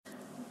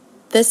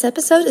This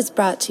episode is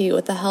brought to you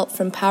with the help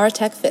from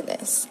PowerTech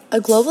Fitness, a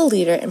global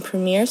leader in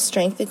premier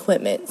strength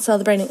equipment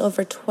celebrating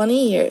over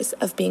 20 years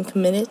of being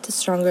committed to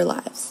stronger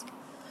lives.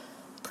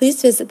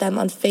 Please visit them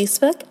on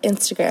Facebook,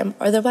 Instagram,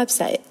 or their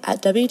website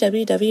at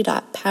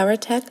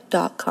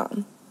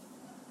www.powertech.com.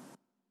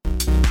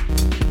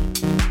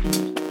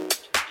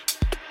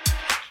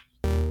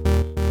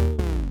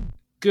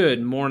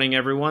 Good morning,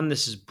 everyone.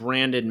 This is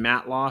Brandon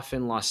Matloff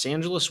in Los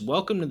Angeles.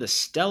 Welcome to the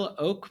Stella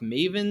Oak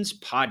Mavens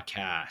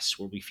podcast,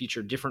 where we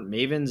feature different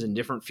mavens in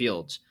different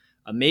fields.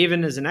 A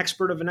maven is an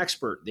expert of an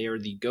expert. They are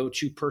the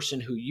go-to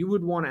person who you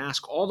would want to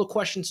ask all the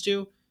questions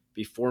to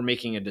before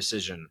making a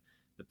decision.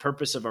 The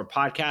purpose of our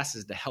podcast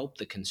is to help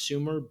the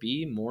consumer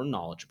be more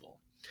knowledgeable.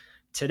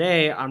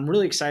 Today, I'm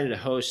really excited to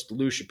host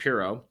Lou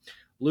Shapiro.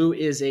 Lou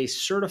is a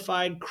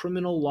certified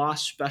criminal law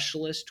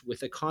specialist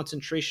with a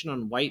concentration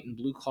on white and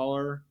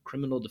blue-collar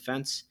criminal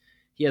defense.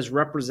 He has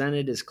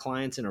represented his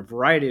clients in a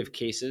variety of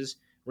cases,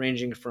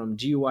 ranging from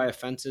DUI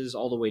offenses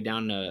all the way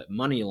down to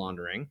money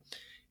laundering.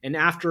 And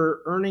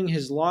after earning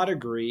his law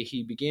degree,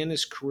 he began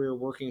his career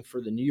working for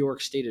the New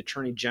York State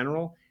Attorney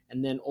General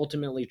and then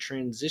ultimately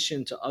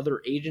transitioned to other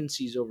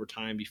agencies over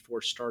time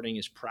before starting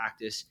his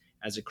practice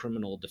as a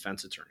criminal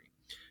defense attorney.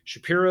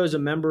 Shapiro is a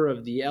member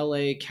of the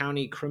LA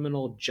County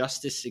Criminal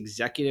Justice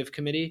Executive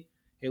Committee.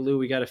 Hey, Lou,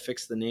 we got to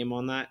fix the name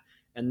on that.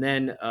 And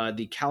then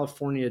the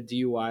California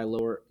DUI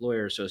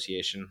Lawyer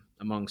Association,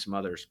 among some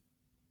others.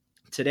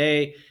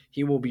 Today,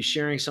 he will be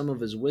sharing some of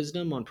his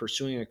wisdom on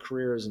pursuing a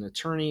career as an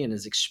attorney and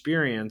his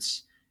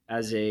experience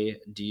as a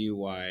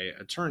DUI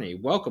attorney.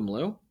 Welcome,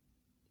 Lou.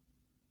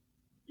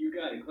 You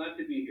got it. Glad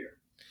to be here.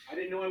 I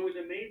didn't know I was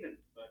a maven,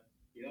 but,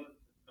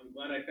 I'm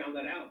glad I found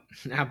that out.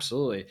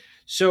 Absolutely.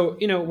 So,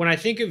 when I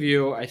think of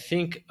you, I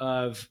think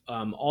of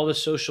all the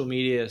social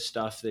media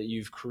stuff that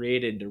you've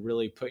created to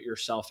really put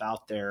yourself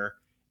out there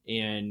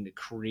and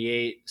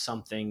create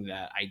something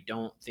that I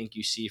don't think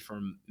you see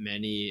from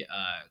many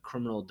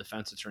criminal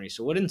defense attorneys.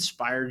 So what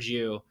inspired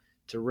you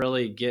to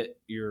really get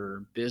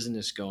your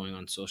business going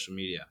on social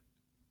media?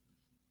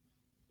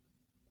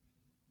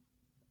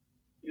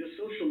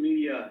 Social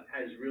media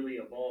has really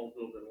evolved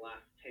over the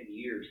last 10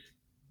 years.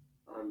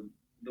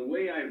 The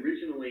way I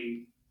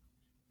originally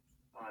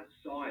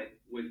saw it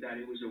was that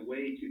it was a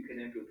way to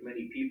connect with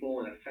many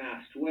people in a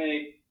fast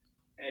way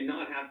and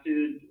not have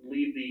to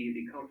leave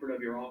the comfort of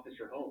your office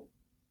or home.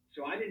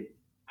 So I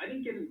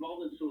didn't get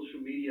involved in social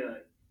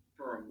media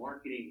for a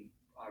marketing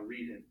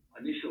reason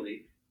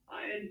initially.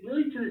 And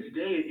really to this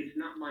day, it's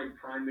not my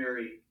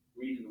primary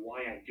reason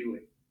why I do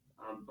it.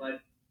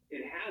 But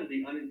it has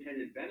the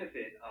unintended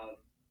benefit of,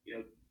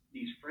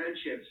 these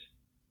friendships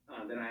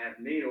that I have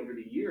made over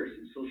the years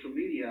in social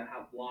media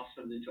have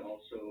blossomed into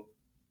also,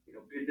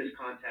 business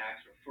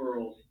contacts,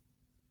 referrals,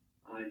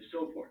 and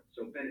so forth.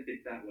 So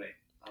benefits that way,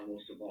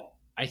 most of all.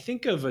 I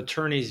think of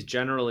attorneys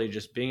generally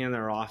just being in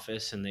their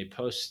office and they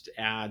post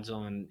ads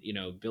on,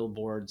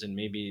 billboards and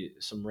maybe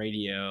some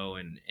radio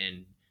and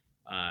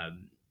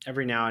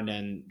every now and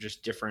then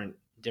just different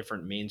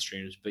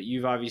mainstreams. But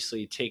you've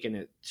obviously taken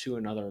it to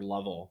another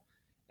level.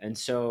 And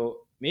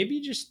so maybe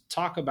just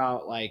talk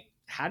about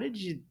how did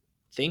you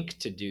think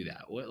to do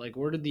that?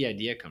 Where did the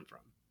idea come from?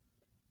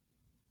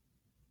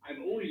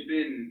 I've always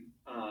been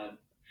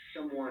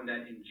someone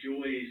that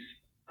enjoys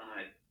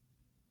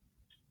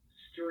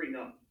stirring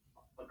up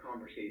a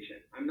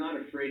conversation. I'm not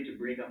afraid to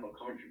bring up a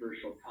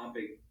controversial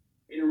topic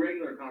in a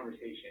regular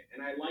conversation,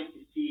 and I like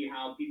to see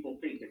how people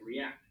think and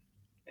react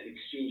and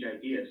exchange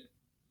ideas.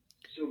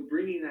 So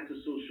bringing that to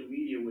social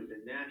media was a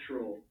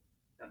natural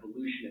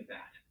evolution of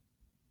that.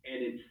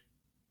 And it's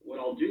what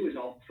I'll do is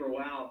I'll throw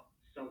out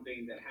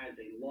something that has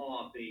a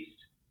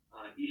law-based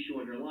issue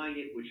underlying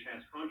it, which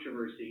has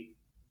controversy,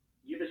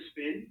 give a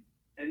spin,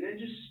 and then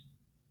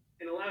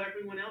and allow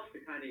everyone else to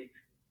kind of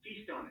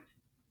feast on it.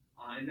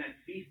 And that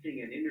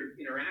feasting and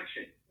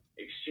interaction,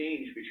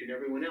 exchange between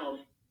everyone else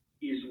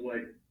is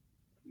what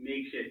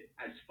makes it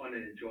as fun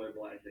and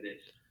enjoyable as it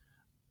is.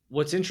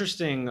 What's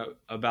interesting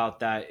about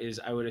that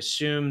is I would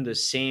assume the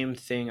same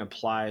thing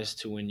applies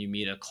to when you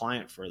meet a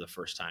client for the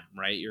first time,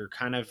 right? You're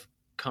kind of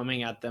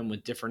coming at them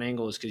with different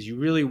angles because you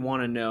really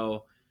want to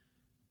know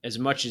as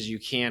much as you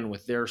can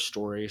with their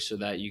story so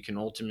that you can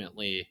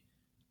ultimately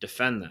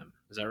defend them.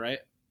 Is that right?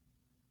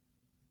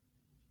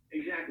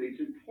 Exactly. It's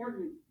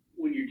important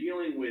when you're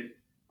dealing with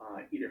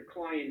either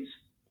clients,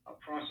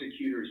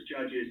 prosecutors,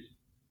 judges,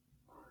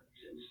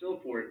 and so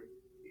forth.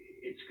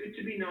 It's good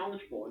to be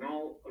knowledgeable in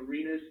all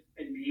arenas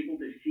and be able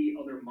to see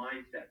other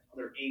mindsets,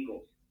 other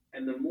angles.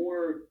 And the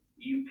more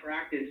you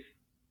practice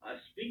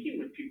speaking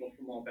with people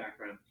from all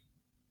backgrounds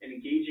and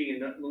engaging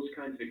in those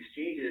kinds of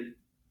exchanges,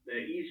 the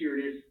easier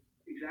it is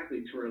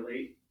exactly to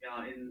relate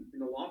in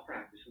the law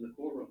practice, in the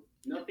courtroom.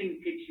 Nothing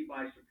takes you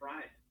by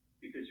surprise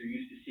because you're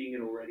used to seeing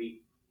it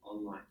already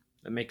online.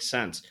 That makes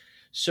sense.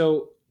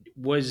 So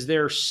was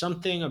there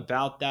something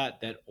about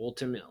that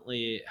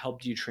ultimately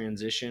helped you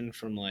transition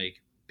from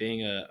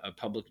being a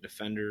public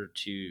defender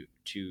to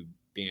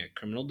being a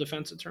criminal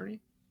defense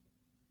attorney?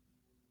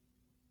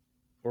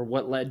 Or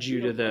what led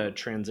you to the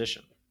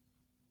transition?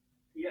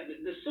 Yeah,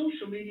 the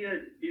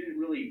media didn't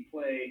really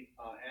play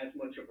as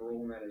much of a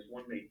role in that as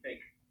one may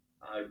think.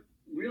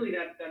 Really,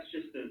 that's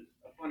just a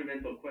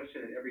fundamental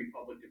question that every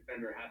public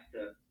defender has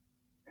to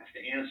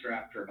answer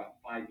after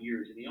about 5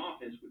 years in the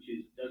office, which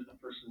is, does the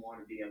person want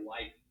to be a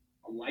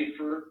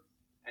lifer,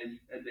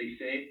 as they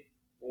say,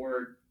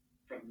 or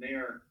from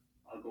there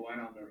go out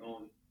on their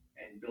own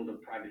and build a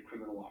private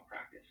criminal law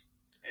practice?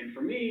 And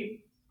for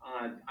me,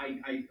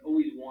 I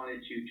always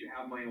wanted to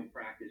have my own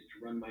practice,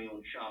 to run my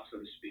own shop, so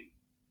to speak.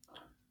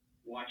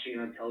 Watching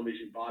on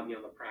television Bobby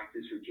on the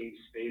Practice or James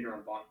Spader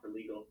on Boston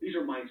Legal, these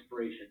are my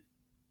inspirations,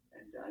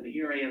 and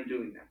here I am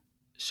doing that.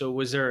 So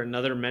was there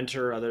another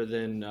mentor other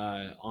than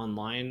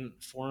online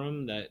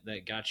forum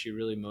that got you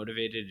really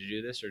motivated to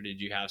do this, or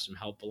did you have some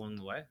help along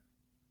the way?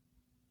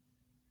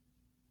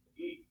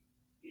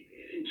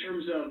 In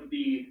terms of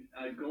the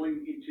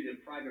going into the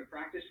private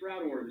practice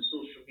route or the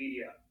social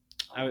media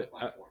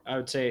platform? I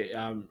would say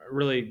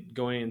really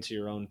going into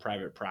your own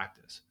private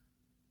practice.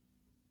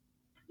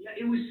 Yeah,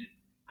 it was,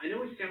 I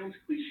know it sounds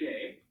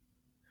cliche,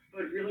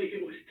 but really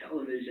it was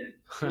television.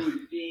 It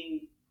was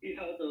seeing,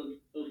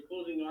 those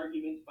closing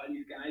arguments by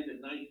these guys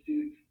in nice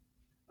suits,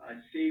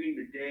 saving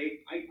the day.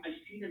 I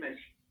see them as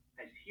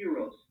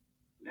heroes.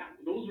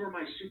 Those were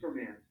my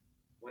Superman.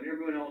 When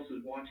everyone else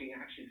was watching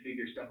action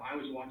figure stuff, I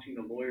was watching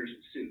the lawyers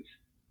in suits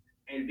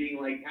and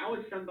being like, how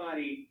is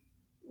somebody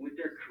with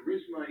their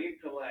charisma,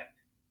 intellect,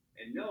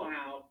 and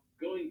know-how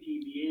going to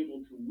be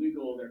able to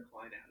wiggle their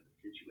client out of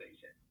the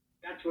situation?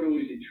 That's what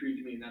always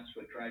intrigues me, and that's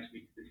what drives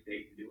me to this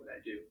day to do what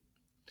I do.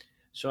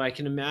 So I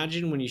can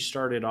imagine when you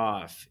started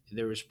off,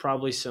 there was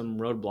probably some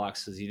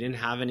roadblocks because you didn't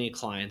have any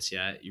clients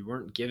yet. You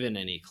weren't given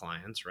any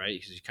clients, right?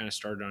 Because you kind of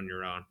started on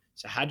your own.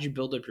 So how did you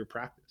build up your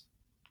practice?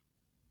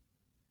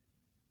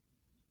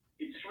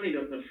 It's funny,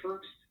 the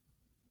first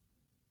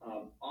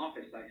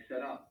office I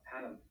set up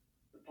had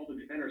the public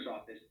defender's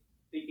office,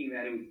 thinking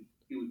that it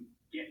would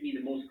get me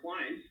the most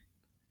clients,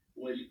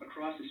 was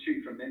across the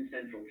street from Men's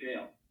Central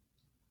Jail.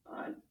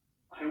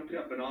 I opened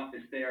up an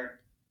office there,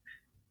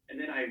 and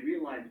then I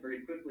realized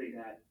very quickly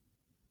that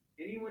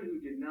anyone who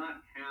did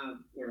not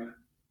have or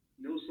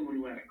know someone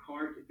who had a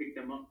car to pick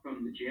them up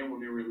from the jail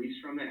when they were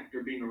released from it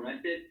after being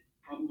arrested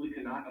probably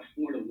could not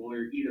afford a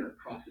lawyer either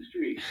across the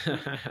street.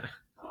 Because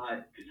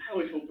I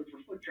was hoping for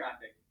foot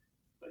traffic,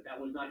 but that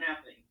was not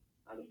happening.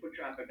 The foot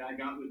traffic I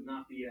got was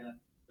not the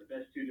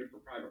best suited for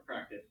private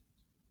practice.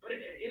 But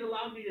it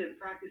allowed me to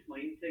practice my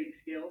intake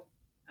skill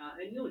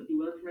and you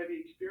learn from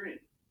every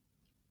experience.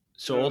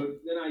 So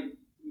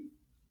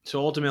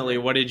ultimately,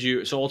 what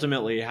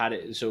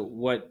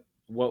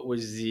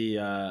was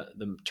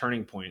the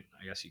turning point,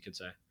 I guess you could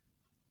say?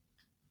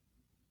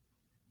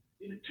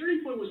 The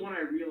turning point was when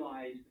I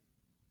realized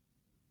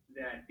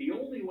that the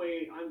only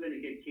way I'm going to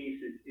get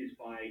cases is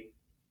by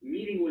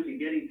meeting with and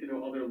getting to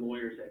know other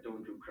lawyers that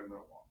don't do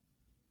criminal law.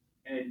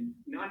 And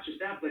not just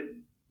that, but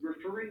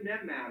referring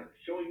them matters,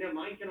 showing them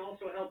I can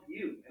also help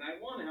you, and I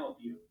want to help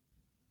you.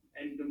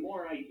 And the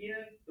more I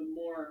give, the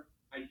more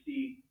I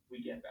see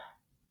we get back.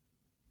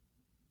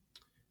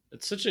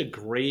 It's such a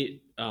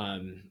great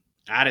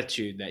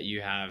attitude that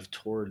you have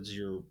towards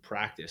your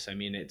practice. I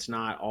mean, it's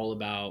not all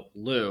about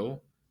Lou,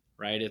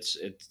 right? It's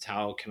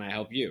how can I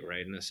help you,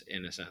 right?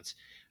 In a sense,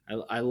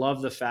 I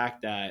love the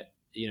fact that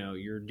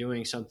you're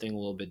doing something a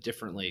little bit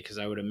differently, because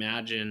I would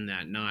imagine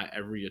that not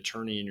every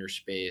attorney in your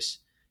space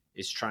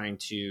is trying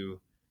to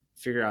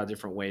figure out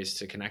different ways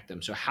to connect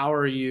them. So how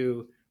are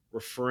you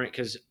referring?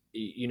 Because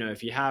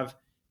if you have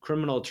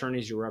criminal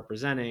attorneys you're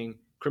representing,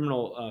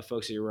 criminal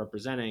folks that you're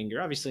representing,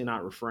 you're obviously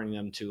not referring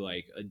them to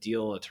like a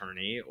deal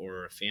attorney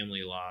or a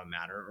family law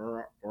matter,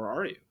 or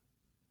are you?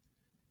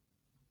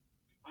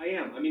 I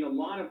am. I mean, a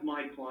lot of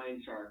my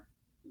clients are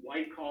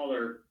white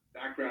collar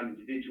background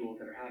individuals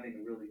that are having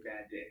a really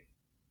bad day.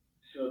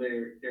 So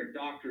they're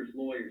doctors,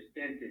 lawyers,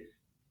 dentists,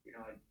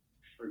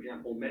 for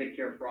example,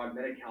 Medicare fraud,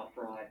 Medi-Cal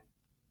fraud.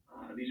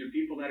 These are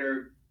people that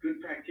are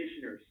good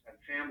practitioners, have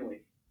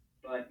family,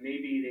 but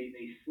maybe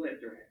they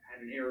slipped or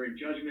had an error in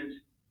judgment,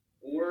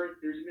 or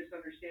there's a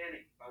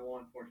misunderstanding by law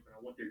enforcement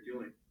on what they're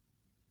doing.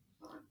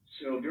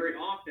 So very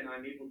often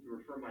I'm able to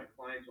refer my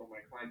clients or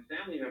my clients'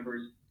 family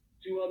members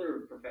to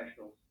other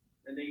professionals.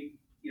 And they,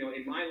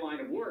 in my line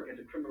of work as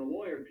a criminal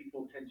lawyer,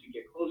 people tend to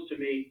get close to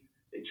me.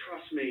 They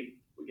trust me.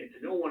 We get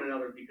to know one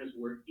another because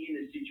we're in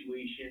a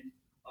situation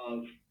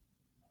of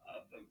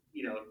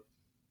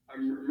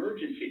an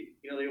emergency.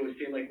 They always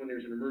say, like, when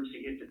there's an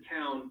emergency hits a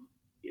town,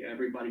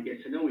 everybody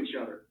gets to know each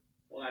other.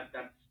 Well,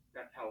 that's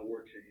how it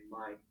works in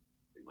my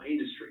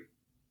industry.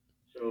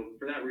 So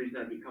for that reason,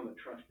 I've become a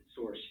trusted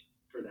source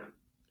for them.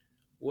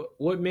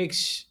 What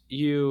makes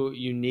you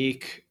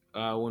unique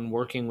when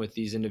working with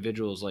these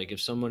individuals? Like, if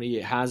somebody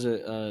has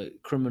a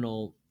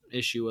criminal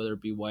issue, whether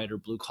it be white or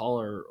blue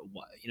collar,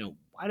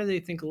 why do they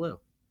think of Lou?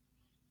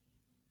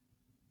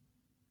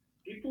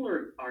 People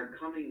are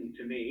coming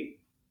to me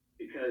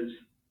because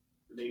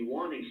they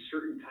want a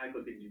certain type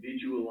of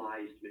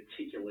individualized,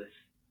 meticulous,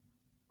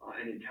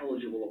 and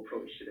intelligible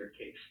approach to their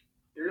case.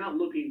 They're not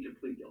looking to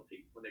plead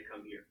guilty when they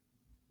come here.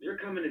 They're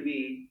coming to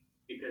me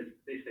because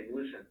they say,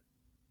 listen,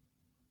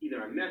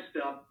 either I messed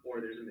up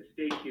or there's a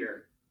mistake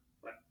here,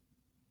 but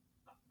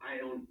I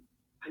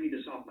need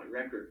this off my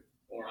record,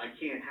 or I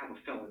can't have a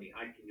felony.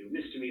 I can do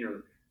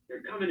misdemeanor.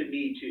 They're coming to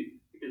me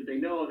because they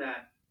know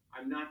that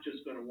I'm not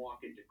just going to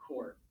walk into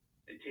court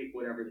and take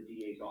whatever the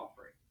DA is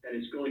offering. That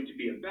it's going to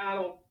be a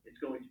battle. It's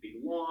going to be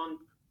long,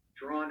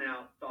 drawn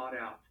out, thought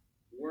out,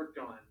 worked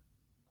on,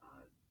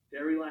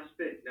 every last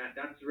bit.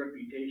 That's the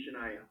reputation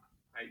I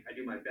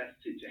do my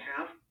best to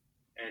have,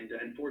 and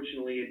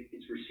unfortunately,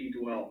 it's received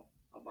well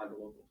by the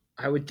locals.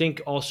 I would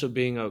think also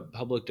being a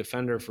public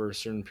defender for a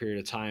certain period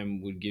of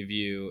time would give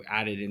you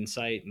added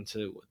insight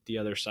into what the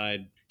other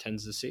side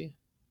tends to see.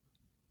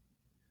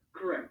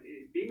 Correct.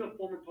 Being a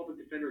former public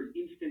defender is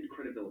instant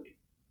credibility.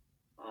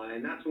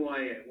 And that's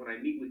why when I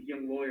meet with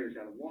young lawyers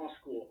out of law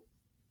school,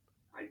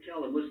 I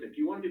tell them, listen, if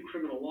you want to do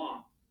criminal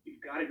law,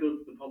 you've got to go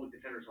to the public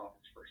defender's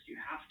office first. You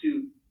have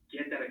to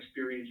get that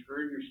experience,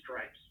 earn your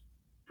stripes,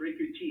 break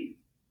your teeth,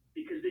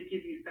 because they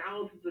give you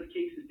thousands of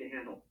cases to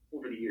handle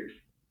over the years.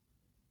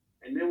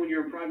 And then when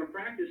you're in private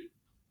practice,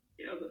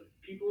 the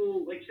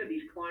people, like you said,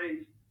 these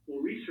clients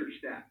will research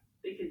that.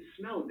 They can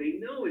smell it. They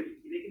know if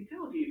they can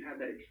tell if you've had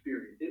that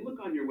experience. They look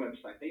on your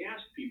website. They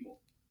ask people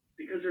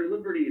because their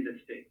liberty is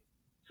at stake.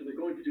 So they're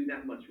going to do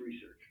that much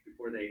research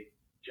before they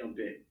jump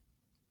in.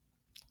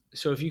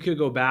 So if you could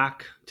go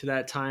back to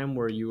that time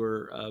where you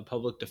were a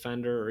public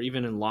defender, or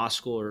even in law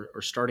school,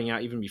 or starting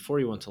out even before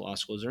you went to law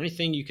school, is there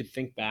anything you could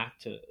think back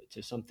to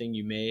something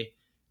you may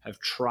have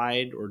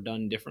tried or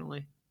done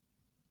differently?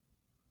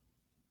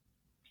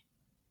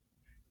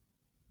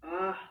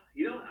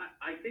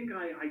 I think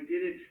I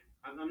did it.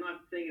 I'm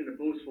not saying in a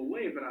boastful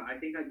way, but I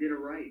think I did it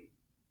right.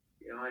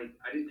 I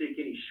didn't take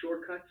any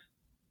shortcuts.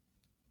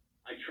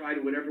 I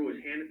tried whatever was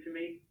handed to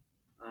me.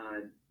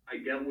 I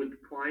dealt with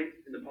clients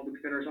in the public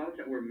defender's office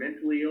that were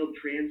mentally ill,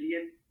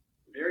 transient,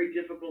 very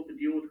difficult to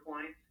deal with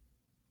clients.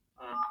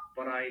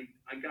 But I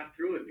got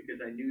through it because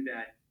I knew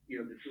that,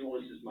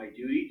 this is my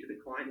duty to the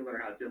client, no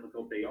matter how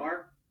difficult they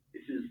are.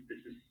 This is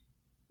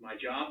my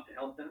job to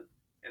help them.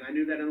 And I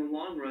knew that in the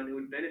long run, it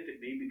would benefit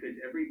me because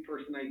every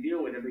person I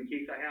deal with, every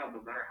case I have,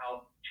 no matter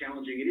how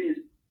challenging it is,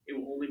 it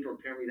will only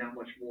prepare me that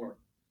much more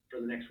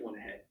for the next one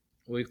ahead.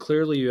 Well,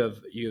 clearly you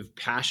have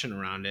passion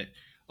around it.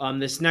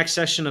 This next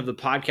session of the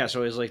podcast, I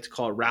always like to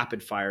call it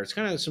rapid fire. It's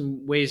kind of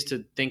some ways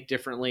to think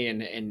differently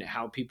and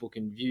how people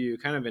can view you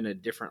kind of in a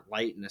different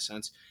light in a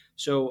sense.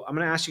 So I'm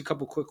going to ask you a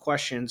couple quick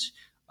questions.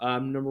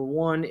 Number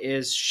one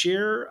is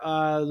share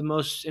the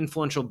most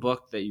influential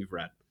book that you've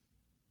read.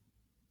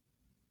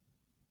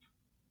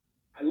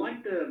 I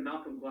like the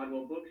Malcolm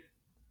Gladwell books,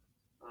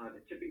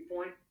 The Tipping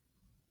Point,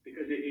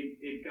 because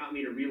it got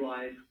me to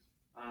realize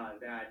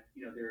that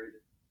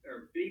there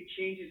are big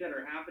changes that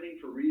are happening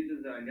for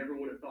reasons that I never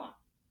would have thought.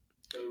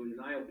 So it was an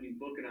eye-opening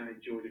book, and I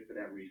enjoyed it for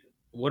that reason.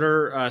 What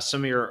are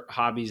some of your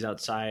hobbies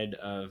outside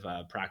of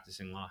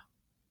practicing law?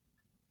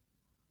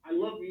 I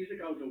love music.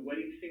 I was a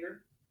wedding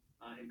singer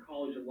in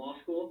college and law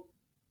school,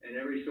 and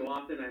every so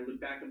often I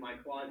look back in my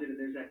closet and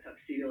there's that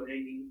tuxedo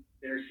hanging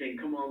there saying,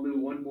 "Come on, Lou,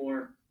 one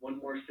more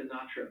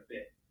Sinatra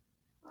bit."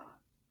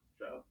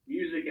 So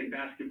music and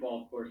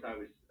basketball, of course, I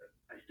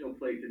still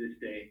play to this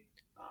day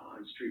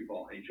on street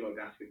ball. I enjoy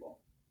basketball.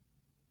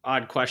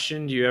 Odd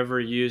question. Do you ever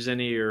use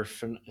any of your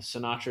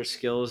Sinatra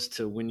skills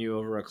to win you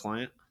over a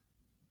client?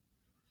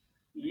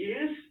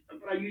 Yes,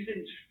 but I use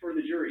it for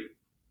the jury.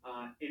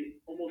 In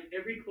almost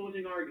every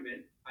closing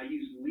argument, I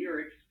use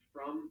lyrics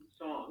from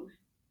songs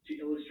to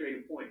illustrate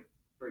a point.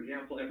 For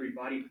example,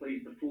 everybody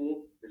plays the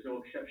fool. There's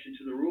no exception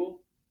to the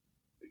rule.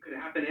 It could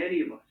happen to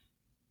any of us.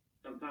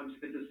 Sometimes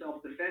if it's a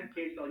self-defense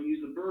case, I'll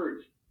use the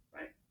birds,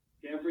 right?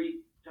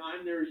 Every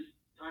time there's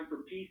time for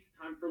peace,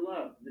 time for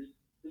love.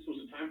 This was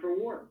a time for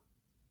war.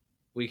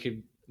 We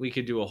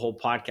could do a whole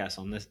podcast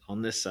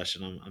on this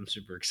session. I'm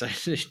super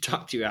excited to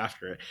talk to you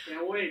after it.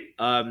 Can't wait.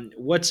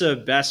 What's the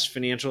best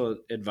financial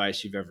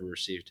advice you've ever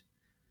received?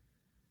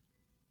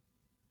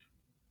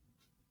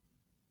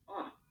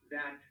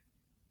 That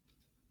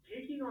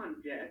taking on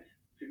debt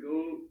to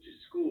go to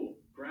school,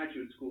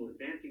 graduate school,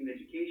 advancing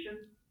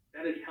education,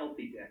 that is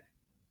healthy debt.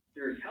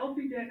 There's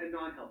healthy debt and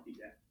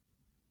non-healthy debt.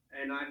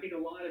 And I think a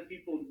lot of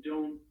people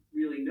don't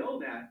really know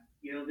that.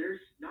 There's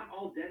not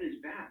all debt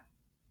is bad.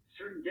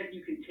 Certain debt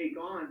you can take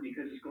on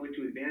because it's going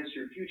to advance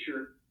your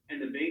future,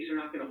 and the banks are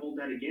not going to hold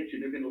that against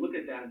you. They're going to look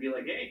at that and be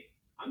like, hey,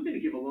 I'm going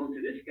to give a loan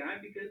to this guy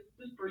because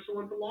this person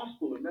went to law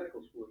school or medical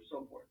school or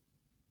so forth.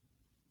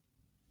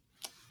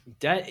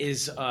 Debt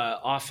is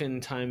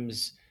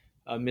oftentimes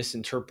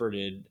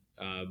misinterpreted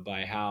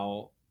by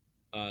how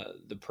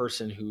the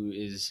person who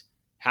is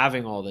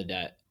having all the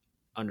debt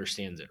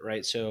understands it,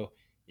 right? So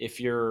if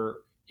you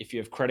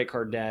have credit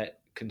card debt,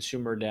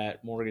 consumer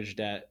debt, mortgage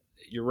debt,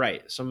 you're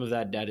right. Some of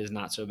that debt is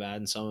not so bad,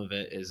 and some of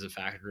it is a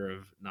factor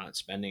of not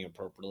spending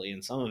appropriately,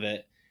 and some of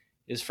it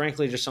is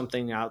frankly just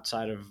something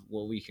outside of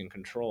what we can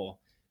control.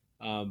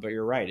 But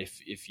you're right.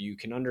 If you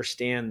can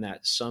understand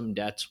that some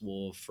debts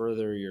will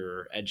further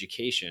your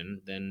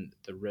education, then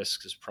the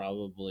risk is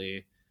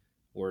probably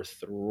worth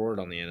the reward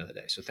on the end of the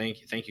day. So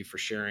thank you for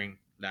sharing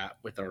that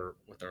with our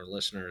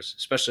listeners,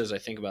 especially as I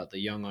think about the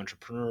young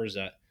entrepreneurs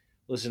that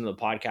listen to the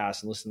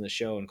podcast and listen to the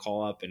show and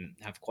call up and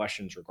have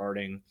questions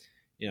regarding,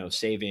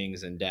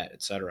 savings and debt,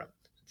 et cetera.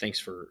 Thanks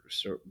for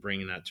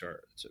bringing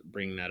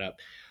that up.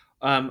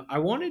 I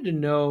wanted to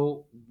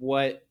know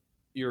what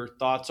your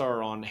thoughts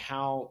are on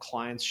how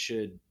clients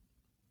should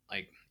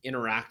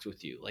interact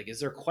with you. Is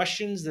there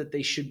questions that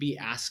they should be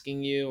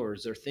asking you, or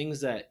is there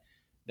things that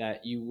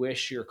you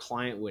wish your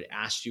client would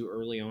ask you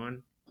early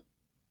on?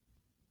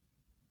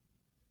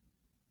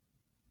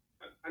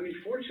 I mean,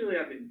 fortunately,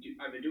 I've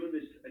been doing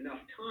this enough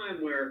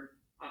time where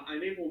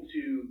I'm able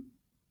to,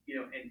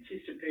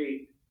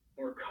 anticipate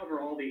or cover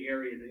all the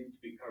areas that need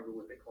to be covered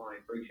with the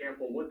client. For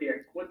example, what the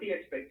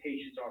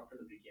expectations are from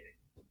the beginning.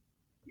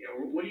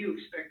 What do you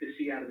expect to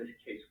see out of this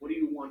case? What do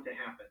you want to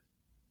happen?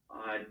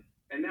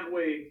 And that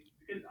way,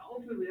 because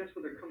ultimately that's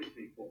what they're coming to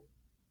me for,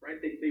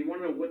 right? They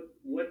want to know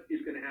what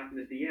is going to happen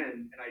at the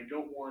end, and I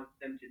don't want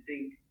them to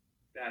think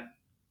that.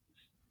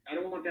 I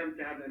don't want them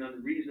to have an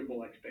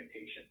unreasonable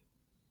expectation.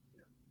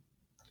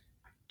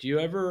 Do you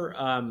ever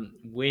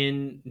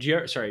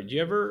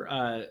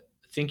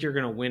think you're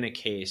going to win a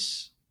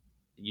case?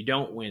 You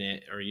don't win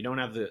it, or you don't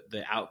have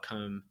the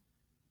outcome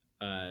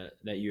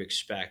that you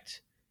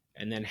expect,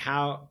 and then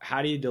how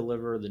do you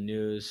deliver the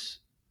news,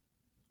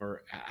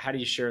 or how do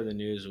you share the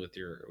news with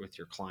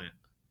your client?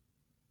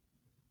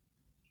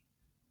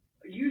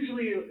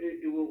 Usually,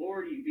 it will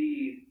already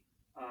be.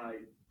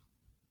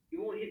 It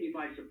won't hit me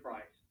by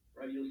surprise,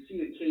 right? You'll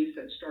see a case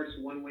that starts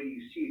one way,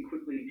 you see it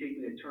quickly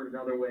taking a turn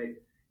another way,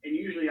 and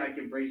usually I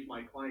can brace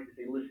my client to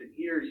say, "Listen,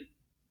 here's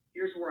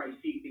where I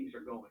see things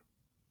are going.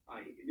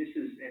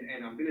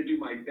 And I'm going to do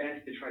my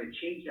best to try to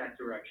change that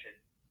direction.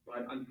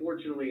 But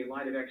unfortunately, in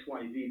light of X,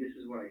 Y, Z, this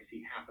is what I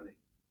see happening."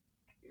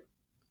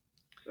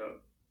 So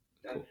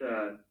that's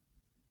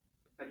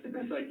the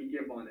best I can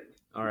give on it.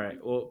 All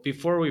right. Well,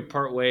 before we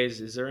part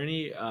ways, is there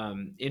any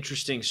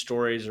interesting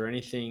stories or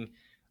anything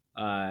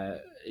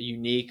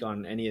unique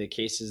on any of the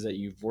cases that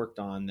you've worked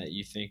on that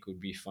you think would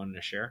be fun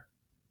to share?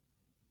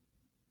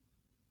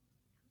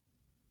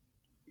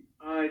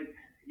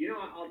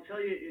 I'll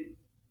tell you,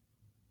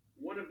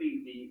 one of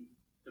the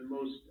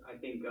most, I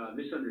think,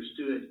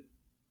 misunderstood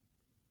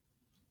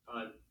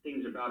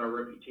things about our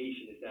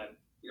reputation is that,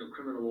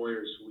 criminal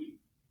lawyers,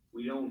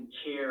 we don't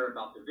care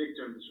about the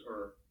victims,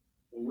 or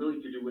we're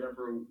willing to do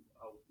whatever,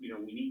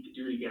 we need to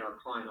do to get our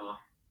client off.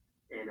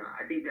 And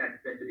I think that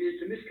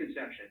it's a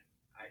misconception.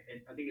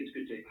 I think it's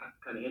good to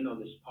kind of end on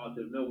this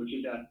positive note, which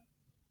is that,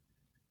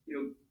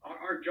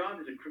 our job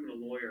as a criminal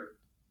lawyer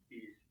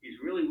is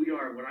really, we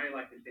are what I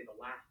like to say the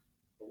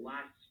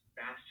last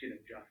bastion of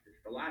justice,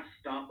 the last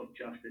stop of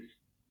justice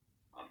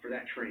for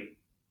that train.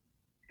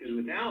 Because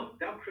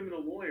without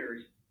criminal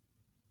lawyers,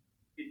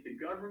 it's the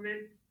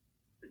government,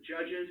 the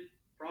judges,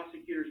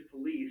 prosecutors,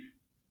 police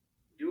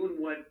doing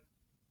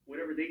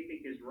whatever they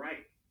think is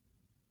right.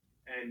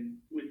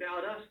 And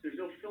without us, there's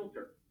no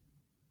filter.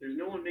 There's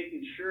no one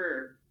making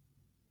sure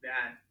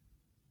that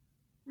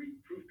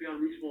proof beyond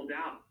reasonable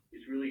doubt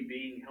is really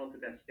being held to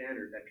that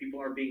standard, that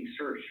people are being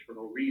searched for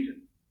no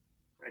reason,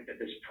 right? That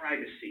there's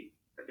privacy,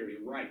 that there's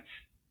rights,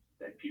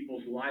 that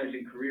people's lives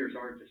and careers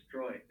aren't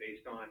destroyed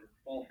based on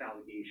false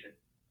allegation.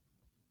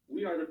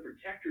 We are the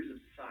protectors of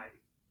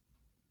society.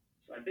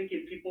 So I think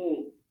if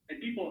people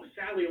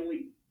sadly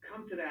only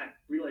come to that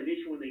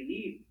realization when they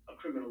need a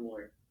criminal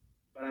lawyer.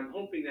 But I'm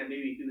hoping that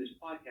maybe through this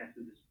podcast,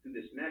 through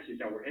this message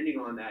that we're ending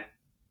on, that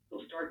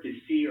they'll start to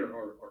see or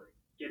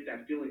get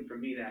that feeling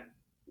from me that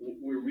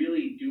we're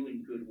really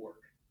doing good work.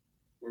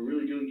 We're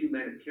really doing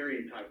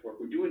humanitarian type work.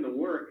 We're doing the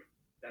work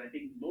that I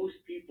think most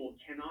people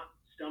cannot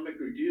stomach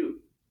or do.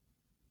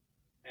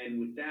 And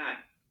with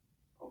that,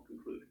 I'll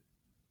conclude.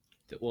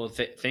 Well,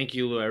 thank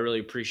you, Lou. I really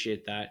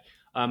appreciate that.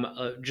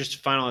 Just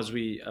final as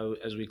we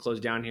close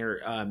down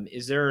here,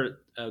 is there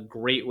a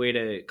great way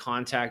to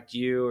contact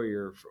you or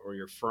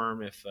your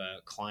firm if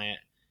a client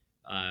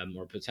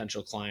or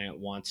potential client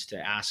wants to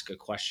ask a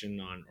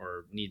question on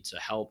or needs a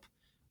help,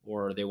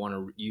 or they want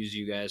to use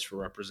you guys for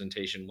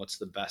representation? What's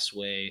the best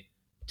way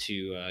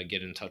to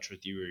get in touch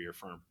with you or your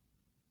firm?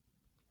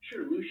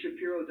 Sure.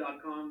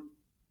 LouShapiro.com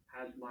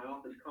has my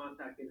office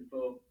contact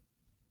info.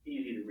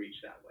 Easy to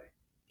reach that way.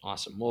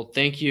 Awesome. Well,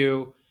 thank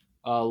you,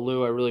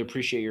 Lou. I really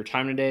appreciate your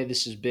time today.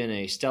 This has been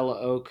a Stella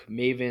Oak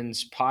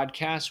Mavens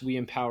podcast. We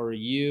empower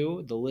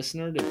you, the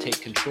listener, to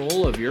take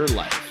control of your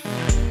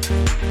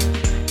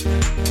life.